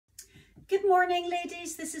Good morning,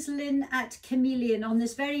 ladies. This is Lynn at Chameleon on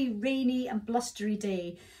this very rainy and blustery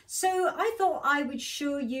day. So I thought I would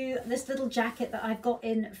show you this little jacket that I've got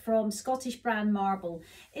in from Scottish brand Marble.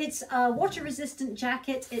 It's a water resistant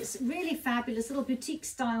jacket. It's really fabulous, little boutique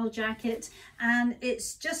style jacket, and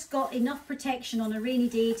it's just got enough protection on a rainy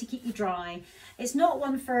day to keep you dry. It's not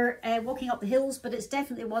one for walking up the hills, but it's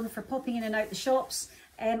definitely one for popping in and out the shops.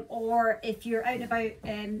 Or if you're out and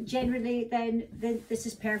about generally, then this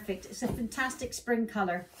is perfect. It's a fantastic spring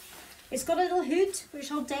colour. It's got a little hood,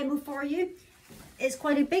 which I'll demo for you. It's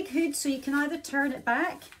quite a big hood, so you can either turn it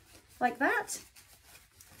back like that.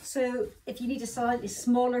 So if you need a slightly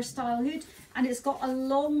smaller style hood, and it's got a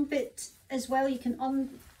long bit as well, you can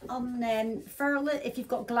unfurl it. If you've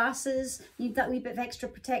got glasses, you've got a wee bit of extra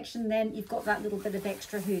protection, then you've got that little bit of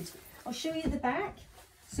extra hood. I'll show you the back.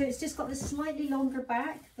 So it's just got this slightly longer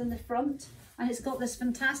back than the front, and it's got this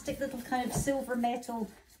fantastic little kind of silver metal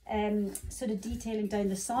sort of detailing down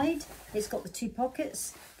the side. It's got the two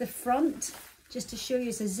pockets. The front, just to show you,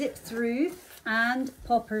 is a zip through and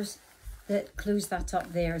poppers that close that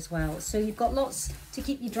up there as well. So you've got lots to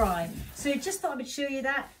keep you dry. So just thought I would show you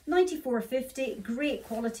that. £94.50, great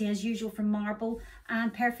quality as usual from Marble,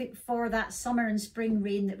 and perfect for that summer and spring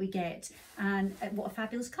rain that we get. And what a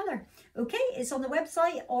fabulous colour. Okay, it's on the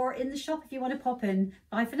website or in the shop if you want to pop in.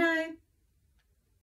 Bye for now.